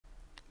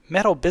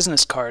Metal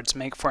business cards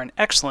make for an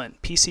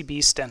excellent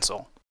PCB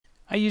stencil.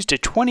 I used a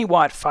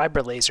 20-watt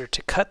fiber laser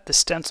to cut the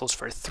stencils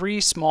for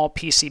 3 small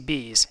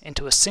PCBs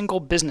into a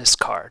single business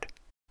card.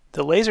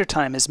 The laser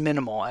time is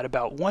minimal at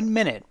about 1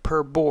 minute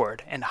per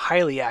board and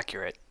highly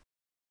accurate.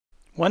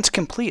 Once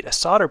complete, a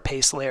solder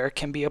paste layer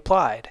can be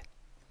applied.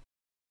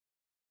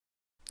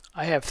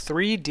 I have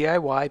 3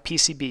 DIY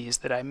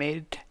PCBs that I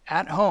made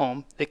at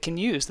home that can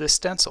use this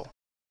stencil.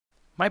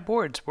 My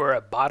boards were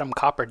a bottom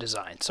copper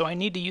design, so I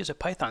need to use a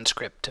Python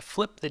script to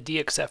flip the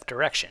DXF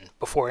direction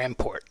before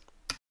import.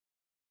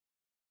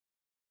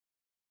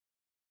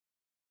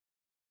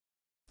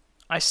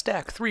 I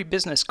stack 3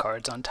 business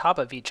cards on top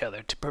of each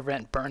other to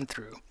prevent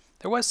burn-through.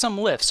 There was some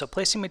lift, so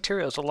placing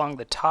materials along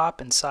the top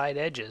and side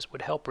edges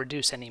would help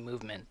reduce any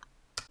movement.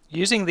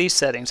 Using these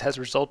settings has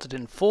resulted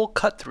in full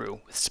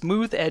cut-through with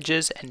smooth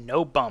edges and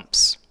no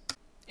bumps.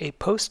 A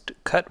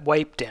post-cut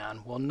wipe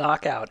down will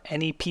knock out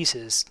any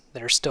pieces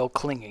that are still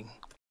clinging.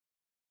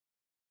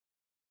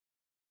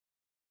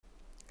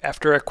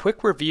 After a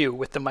quick review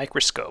with the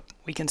microscope,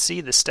 we can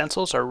see the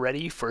stencils are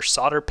ready for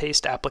solder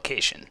paste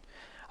application.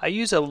 I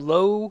use a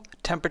low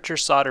temperature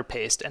solder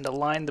paste and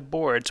align the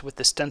boards with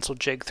the Stencil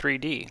Jig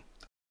 3D.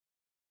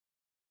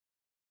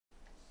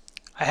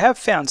 I have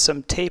found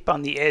some tape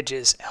on the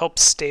edges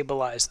helps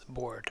stabilize the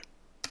board.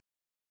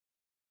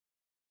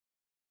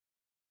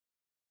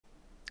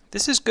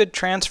 This is good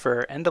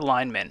transfer and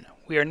alignment.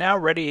 We are now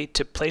ready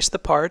to place the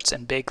parts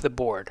and bake the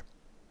board.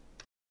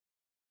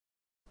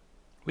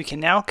 We can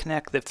now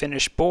connect the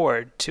finished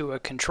board to a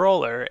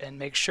controller and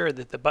make sure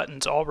that the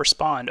buttons all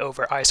respond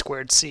over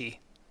I²C.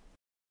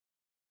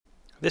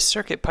 This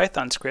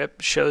CircuitPython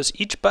script shows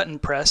each button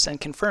press and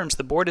confirms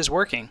the board is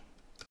working.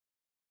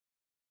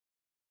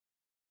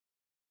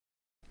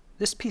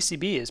 This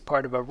PCB is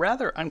part of a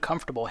rather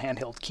uncomfortable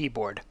handheld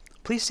keyboard.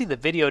 Please see the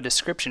video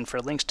description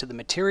for links to the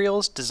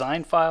materials,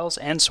 design files,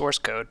 and source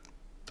code.